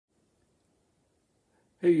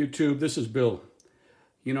Hey YouTube, this is Bill.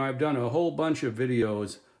 You know, I've done a whole bunch of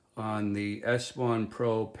videos on the S1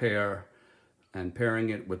 Pro pair and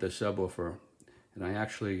pairing it with a subwoofer. And I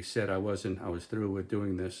actually said I was through with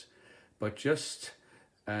doing this. But just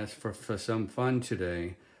as for some fun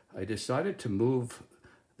today, I decided to move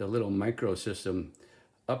the little micro system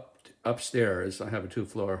upstairs. I have a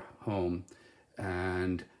 2-floor home,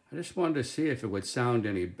 and I just wanted to see if it would sound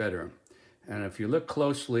any better. And if you look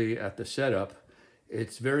closely at the setup,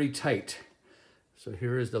 it's very tight. So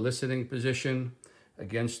here is the listening position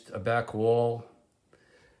against a back wall.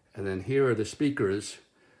 And then here are the speakers.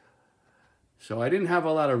 So I didn't have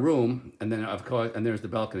a lot of room. And then of course, and there's the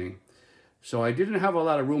balcony. So I didn't have a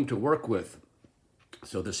lot of room to work with.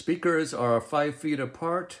 So the speakers are 5 feet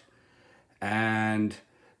apart, and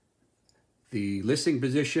the listening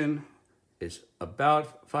position is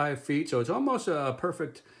about 5 feet. So it's almost a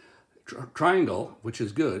perfect triangle, which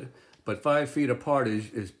is good. But 5 feet apart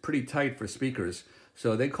is pretty tight for speakers.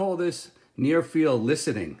 So they call this Nearfield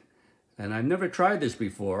Listening. And I've never tried this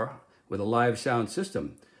before with a live sound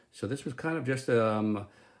system. So this was kind of just a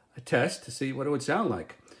test to see what it would sound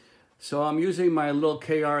like. So I'm using my little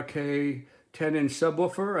KRK 10-inch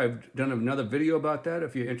subwoofer. I've done another video about that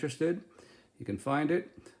if you're interested. You can find it.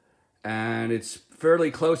 And it's fairly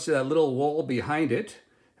close to that little wall behind it.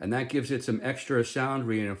 And that gives it some extra sound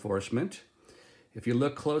reinforcement. If you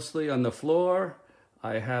look closely on the floor,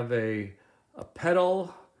 I have a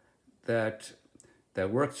pedal that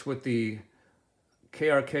works with the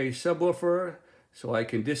KRK subwoofer, so I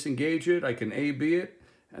can disengage it, I can A/B it,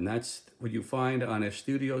 and that's what you find on a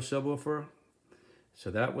studio subwoofer.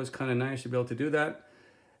 So that was kind of nice to be able to do that.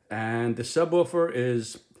 And the subwoofer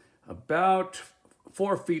is about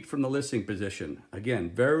 4 feet from the listening position. Again,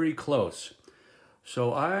 very close.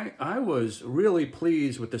 So I was really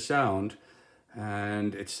pleased with the sound.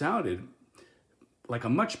 And it sounded like a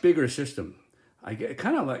much bigger system. I get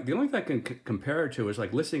kind of like, the only thing I can compare it to is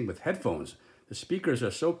like listening with headphones. The speakers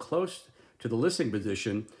are so close to the listening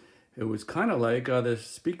position. It was kind of like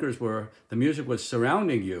the music was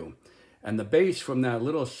surrounding you. And the bass from that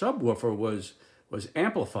little subwoofer was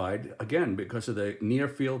amplified, again, because of the near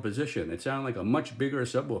field position. It sounded like a much bigger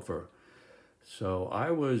subwoofer. So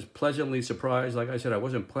I was pleasantly surprised. Like I said, I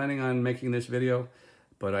wasn't planning on making this video,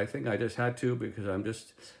 but I think I just had to because I'm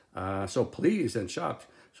just so pleased and shocked.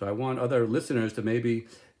 So I want other listeners to maybe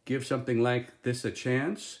give something like this a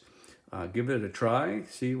chance. Give it a try.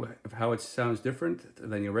 See how it sounds different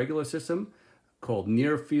than your regular system, called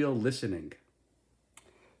Nearfield Listening.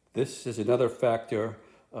 This is another factor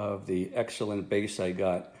of the excellent bass I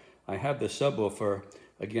got. I have the subwoofer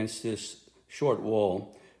against this short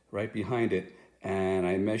wall right behind it, and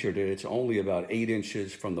I measured it. It's only about 8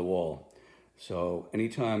 inches from the wall. So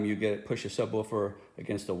anytime you push a subwoofer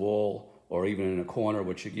against a wall or even in a corner,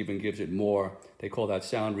 which even gives it more, they call that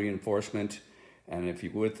sound reinforcement. And if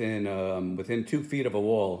you're within 2 feet of a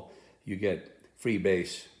wall, you get free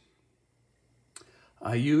bass.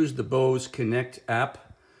 I use the Bose Connect app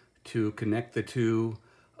to connect the two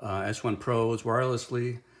S1 Pros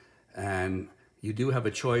wirelessly. And you do have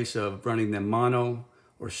a choice of running them mono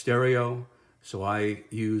or stereo. So I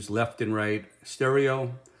use left and right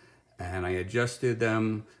stereo. And I adjusted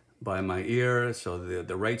them by my ear, so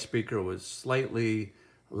the right speaker was slightly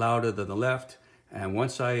louder than the left. And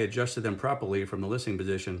once I adjusted them properly from the listening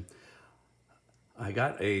position, I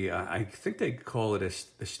got I think they call it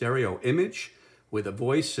a stereo image, where the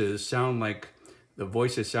voices sound like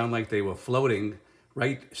they were floating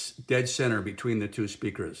right dead center between the two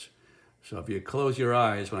speakers. So if you close your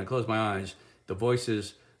eyes, when I close my eyes, the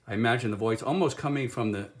voices, I imagine the voice almost coming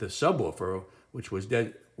from the subwoofer, which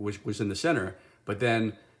was in the center, but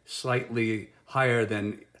then slightly higher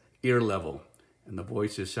than ear level. And the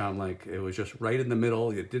voices sound like it was just right in the middle.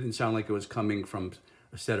 It didn't sound like it was coming from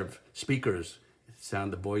a set of speakers.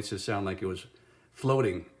 The voices sound like it was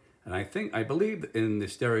floating. And I believe in the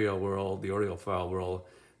stereo world, the audiophile world,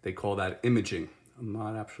 they call that imaging. I'm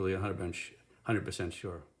not actually 100%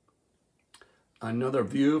 sure. Another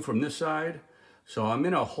view from this side. So I'm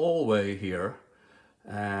in a hallway here,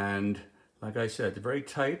 and like I said, very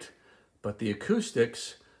tight, but the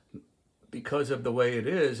acoustics, because of the way it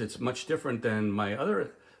is, it's much different than my other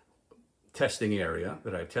testing area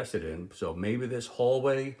that I've tested in. So maybe this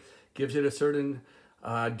hallway gives it a certain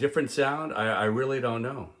different sound. I really don't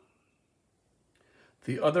know.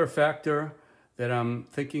 The other factor that I'm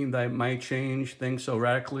thinking that might change things so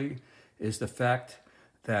radically is the fact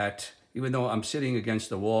that even though I'm sitting against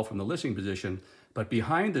the wall from the listening position, but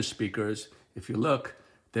behind the speakers, if you look,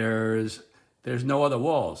 there's no other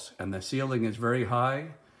walls, and the ceiling is very high,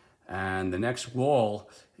 and the next wall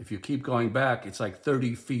if you keep going back, it's like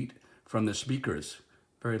 30 feet from the speakers.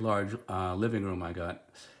 Very large living room I got.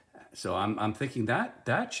 So I'm thinking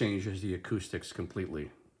that changes the acoustics completely.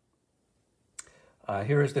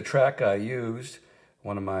 Here is the track I used,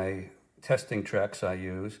 one of my testing tracks I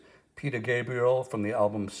use. Peter Gabriel from the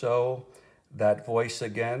album So, That Voice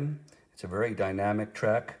Again. It's a very dynamic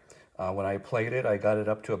track. When I played it, I got it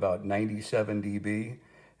up to about 97 dB.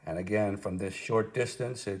 And again, from this short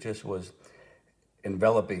distance, it just was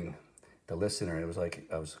enveloping the listener. It was like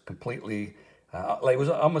I was completely, it was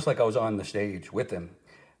almost like I was on the stage with him.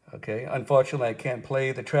 Okay, unfortunately, I can't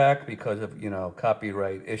play the track because of,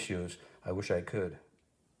 copyright issues. I wish I could.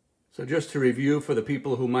 So just to review for the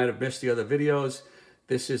people who might have missed the other videos,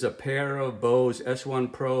 this is a pair of Bose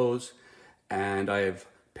S1 Pros, and I've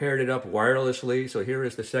paired it up wirelessly. So here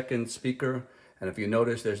is the second speaker, and if you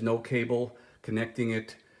notice, there's no cable connecting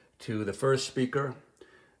it to the first speaker.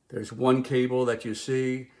 There's one cable that you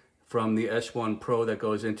see from the S1 Pro that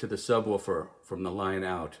goes into the subwoofer from the line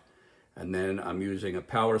out. And then I'm using a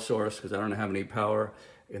power source because I don't have any power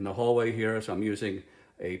in the hallway here, so I'm using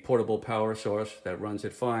a portable power source that runs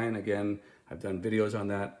it fine. Again, I've done videos on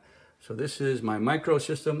that. So this is my micro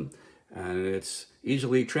system, and it's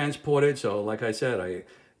easily transported. So like I said,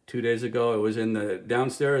 2 days ago it was in the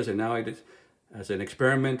downstairs, and now as an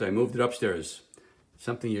experiment, I moved it upstairs.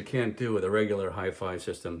 Something you can't do with a regular hi-fi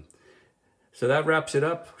system. So that wraps it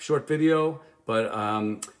up. Short video, but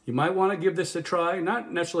you might want to give this a try.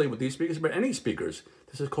 Not necessarily with these speakers, but any speakers.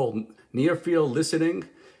 This is called Nearfield Listening.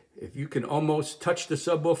 If you can almost touch the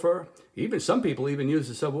subwoofer, some people even use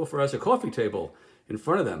the subwoofer as a coffee table in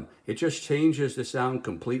front of them. It just changes the sound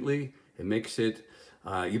completely. It makes it,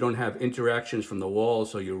 you don't have interactions from the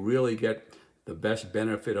walls, so you really get the best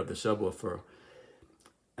benefit of the subwoofer.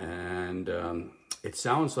 And it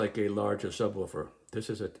sounds like a larger subwoofer. This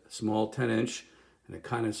is a small 10-inch, and it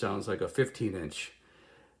kind of sounds like a 15-inch.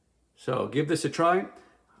 So give this a try.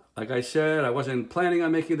 Like I said, I wasn't planning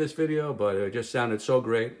on making this video, but it just sounded so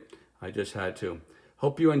great, I just had to.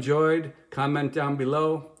 Hope you enjoyed. Comment down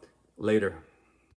below. Later.